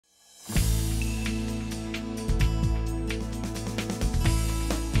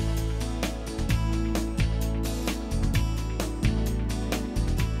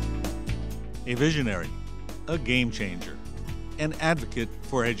a visionary, a game changer, an advocate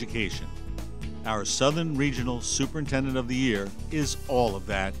for education. Our Southern Regional Superintendent of the Year is all of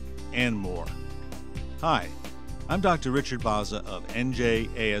that and more. Hi, I'm Dr. Richard Bozza of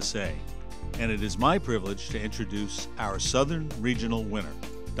NJASA, and it is my privilege to introduce our Southern Regional winner,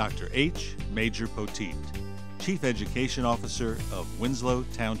 Dr. H. Major Poteat, Chief Education Officer of Winslow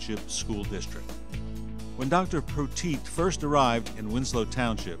Township School District. When Dr. Poteat first arrived in Winslow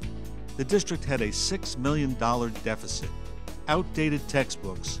Township, the district had a $6 million deficit, outdated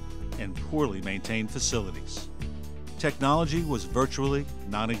textbooks, and poorly maintained facilities. Technology was virtually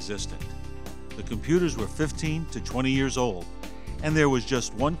non-existent. The computers were 15 to 20 years old, and there was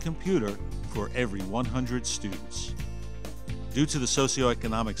just one computer for every 100 students. Due to the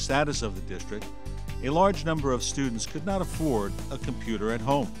socioeconomic status of the district, a large number of students could not afford a computer at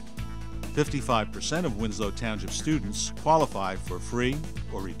home. 55% of Winslow Township students qualify for free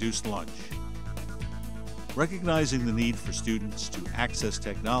or reduced lunch. Recognizing the need for students to access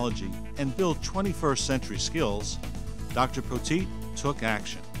technology and build 21st century skills, Dr. Poteat took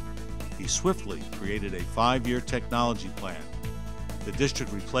action. He swiftly created a 5-year technology plan. The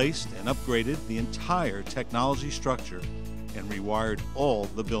district replaced and upgraded the entire technology structure and rewired all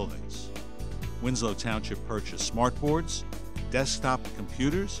the buildings. Winslow Township purchased SmartBoards, desktop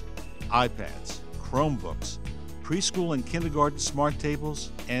computers, iPads, Chromebooks, preschool and kindergarten smart tables,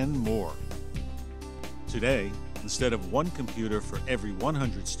 and more. Today, instead of one computer for every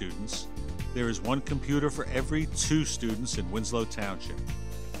 100 students, there is one computer for every 2 students in Winslow Township.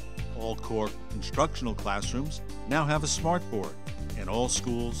 All core instructional classrooms now have a SmartBoard, and all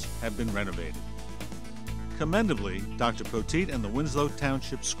schools have been renovated. Commendably, Dr. Poteat and the Winslow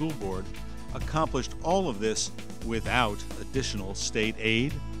Township School Board accomplished all of this without additional state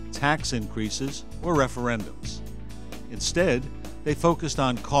aid, tax increases, or referendums. Instead, they focused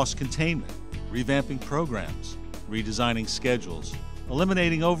on cost containment, revamping programs, redesigning schedules,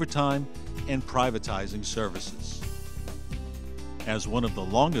 eliminating overtime, and privatizing services. As one of the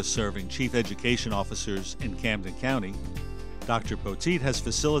longest-serving chief education officers in Camden County, Dr. Poteat has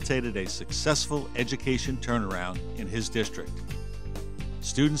facilitated a successful education turnaround in his district.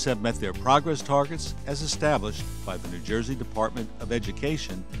 Students have met their progress targets as established by the New Jersey Department of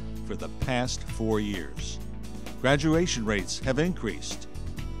Education for the past 4 years. Graduation rates have increased.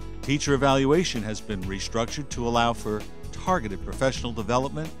 Teacher evaluation has been restructured to allow for targeted professional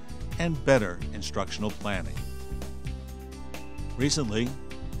development and better instructional planning. Recently,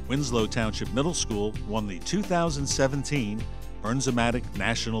 Winslow Township Middle School won the 2017 Bernzomatic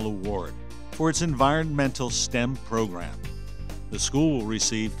National Award for its environmental STEM program. The school will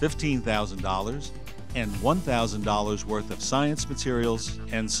receive $15,000 and $1,000 worth of science materials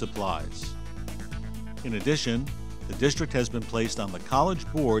and supplies. In addition, the district has been placed on the College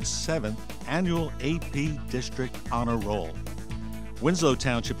Board's 7th annual AP District Honor Roll. Winslow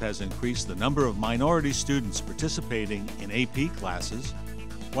Township has increased the number of minority students participating in AP classes,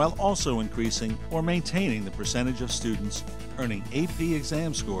 while also increasing or maintaining the percentage of students earning AP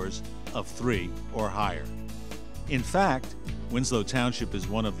exam scores of 3 or higher. In fact, Winslow Township is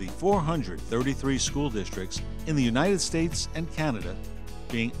one of the 433 school districts in the United States and Canada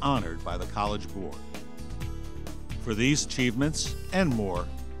being honored by the College Board. For these achievements and more,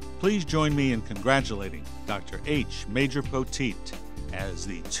 please join me in congratulating Dr. H. Major Poteat as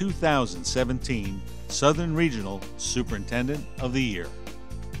the 2017 Southern Regional Superintendent of the Year.